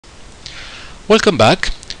Welcome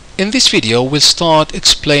back. In this video we'll start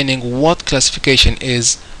explaining what classification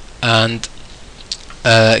is and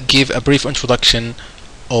give a brief introduction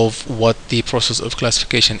of what the process of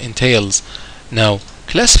classification entails. Now,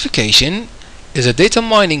 classification is a data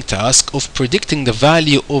mining task of predicting the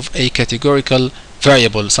value of a categorical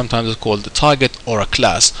variable, sometimes it's called a target or a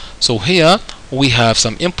class. So here we have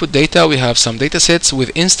some input data, we have some data sets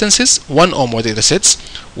with instances, one or more data sets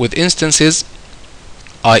with instances,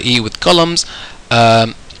 i.e. with columns,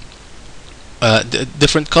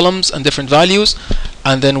 different columns and different values,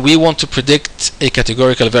 and then we want to predict a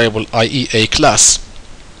categorical variable, i.e. a class.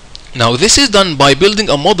 Now this is done by building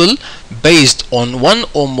a model based on one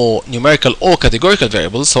or more numerical or categorical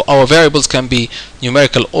variables. So our variables can be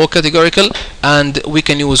numerical or categorical, and we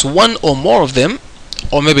can use one or more of them,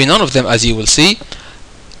 or maybe none of them, as you will see,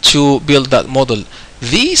 to build that model.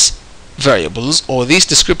 These variables or these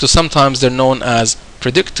descriptors, sometimes they're known as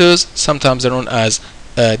predictors, sometimes they're known as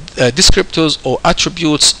descriptors or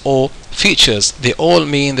attributes or features. They all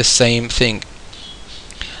mean the same thing.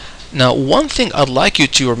 Now, one thing I'd like you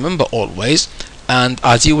to remember always, and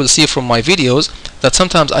as you will see from my videos, that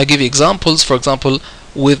sometimes I give you examples, for example,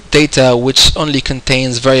 with data which only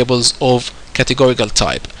contains variables of categorical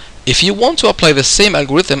type. If you want to apply the same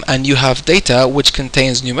algorithm and you have data which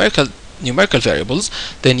contains numerical variables,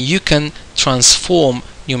 then you can transform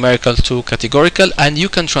numerical to categorical, and you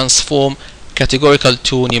can transform categorical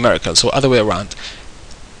to numerical, so other way around.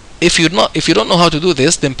 If you don't know how to do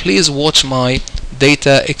this, then please watch my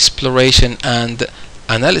data exploration and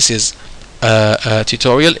analysis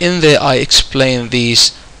tutorial. In there I explain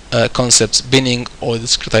these concepts: binning or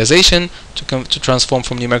discretization to transform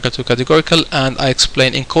from numerical to categorical, and I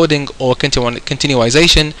explain encoding or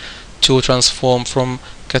continuization to transform from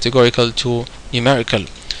categorical to numerical.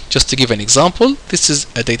 Just to give an example, this is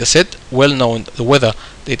a data set, well known, the weather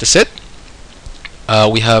data set.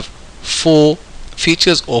 We have four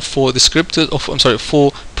features or four descriptors,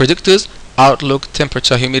 four predictors: outlook,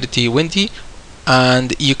 temperature, humidity, windy,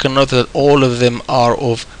 and you can note that all of them are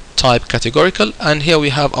of type categorical. And here we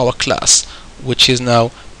have our class, which is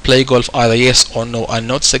now play golf, either yes or no, and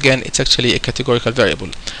notice again it's actually a categorical variable.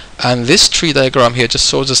 And this tree diagram here just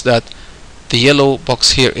shows us that the yellow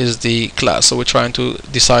box here is the class, so we're trying to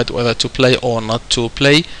decide whether to play or not to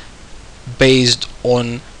play based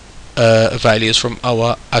on values from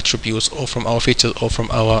our attributes or from our features or from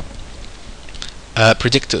our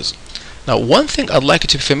predictors. Now, one thing I'd like you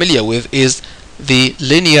to be familiar with is the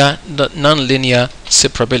linear non-linear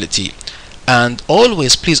separability, and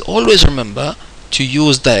please always remember to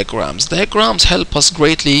use diagrams. Diagrams help us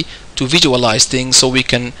greatly to visualize things so we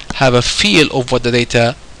can have a feel of what the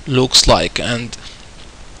data looks like and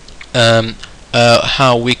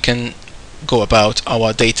how we can go about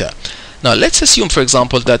our data. Now let's assume, for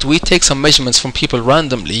example, that we take some measurements from people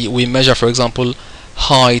randomly. We measure, for example,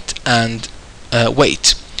 height and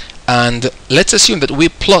weight, and let's assume that we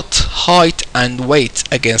plot height and weight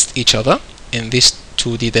against each other in this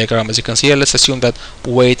 2D diagram. As you can see here, let's assume that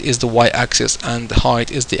weight is the y-axis and height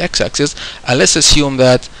is the x-axis, and let's assume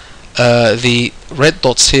that the red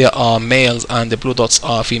dots here are males and the blue dots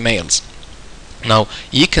are females. Now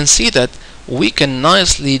you can see that we can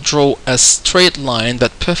nicely draw a straight line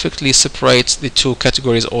that perfectly separates the two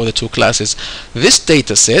categories or the two classes. This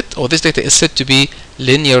data set or this data is said to be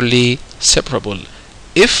linearly separable.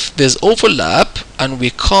 If there's overlap and we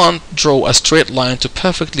can't draw a straight line to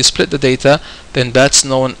perfectly split the data, then that's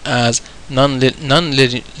known as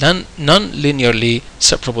non-linearly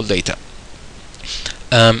separable data.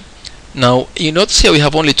 Now you notice here we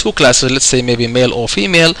have only two classes, let's say maybe male or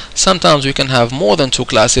female. Sometimes we can have more than two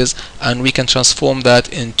classes, and we can transform that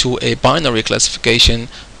into a binary classification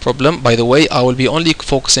problem. By the way, I will be only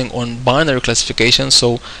focusing on binary classification,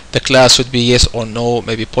 so the class should be yes or no,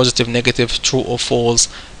 maybe positive, negative, true or false,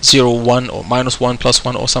 0, 1, or -1,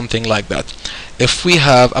 +1, or something like that. If we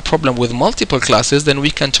have a problem with multiple classes, then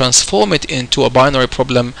we can transform it into a binary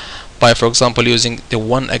problem by, for example, using the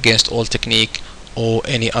one against all technique or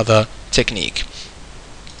any other technique.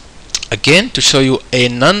 Again, to show you a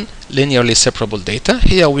non-linearly separable data,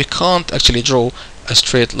 here we can't actually draw a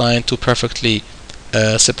straight line to perfectly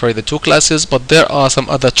separate the two classes, but there are some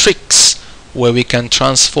other tricks where we can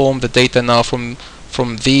transform the data now from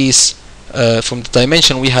the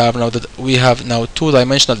dimension we have now. That we have now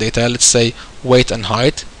two-dimensional data, let's say weight and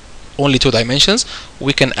height, only two dimensions.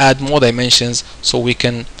 We can add more dimensions so we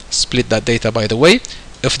can split that data. By the way,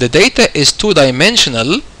 if the data is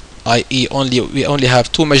two-dimensional, i.e. we only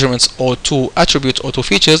have two measurements or two attributes or two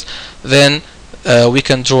features, then we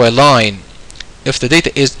can draw a line. If the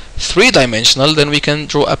data is three-dimensional, then we can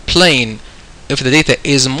draw a plane. if the data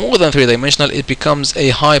is more than three-dimensional, it becomes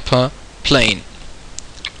a hyperplane.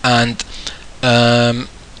 And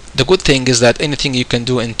the good thing is that anything you can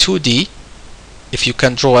do in 2D, if you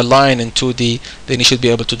can draw a line in 2D, then you should be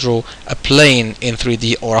able to draw a plane in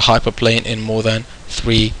 3D or a hyperplane in more than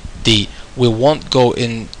 3D. We won't go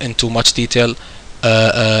into much detail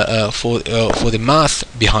for the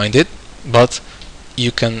math behind it, but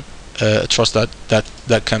you can trust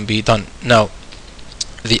that can be done. Now,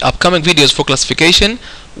 the upcoming videos for classification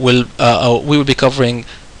we will be covering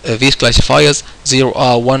these classifiers: 0R,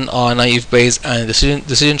 1R, naive Bayes, and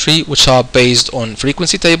decision tree, which are based on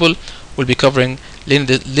frequency table. We'll be covering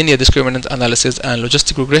linear discriminant analysis and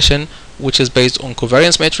logistic regression, which is based on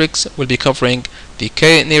covariance matrix. We'll be covering the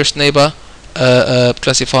k nearest neighbor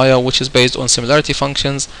classifier, which is based on similarity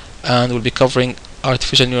functions, and we'll be covering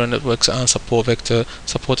artificial neural networks and support vector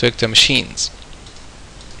machines.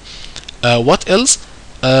 What else?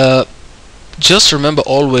 Just remember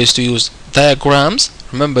always to use diagrams.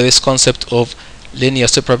 Remember this concept of linear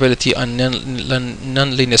separability and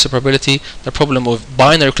non-linear separability. The problem of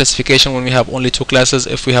binary classification when we have only two classes.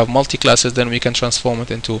 If we have multi-classes, then we can transform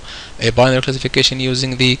it into a binary classification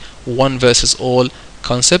using the one versus all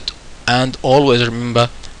concept. And always remember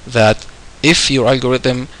that if your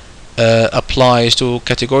algorithm applies to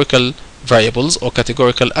categorical variables or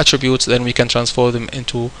categorical attributes, then we can transform them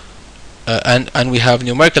into and we have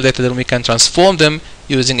numerical data, then we can transform them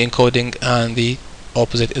using encoding, and the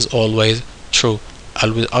opposite is always true.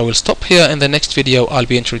 I will stop here. In the next video I'll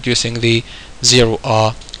be introducing the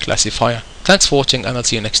 0R classifier. Thanks for watching, and I'll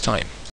see you next time.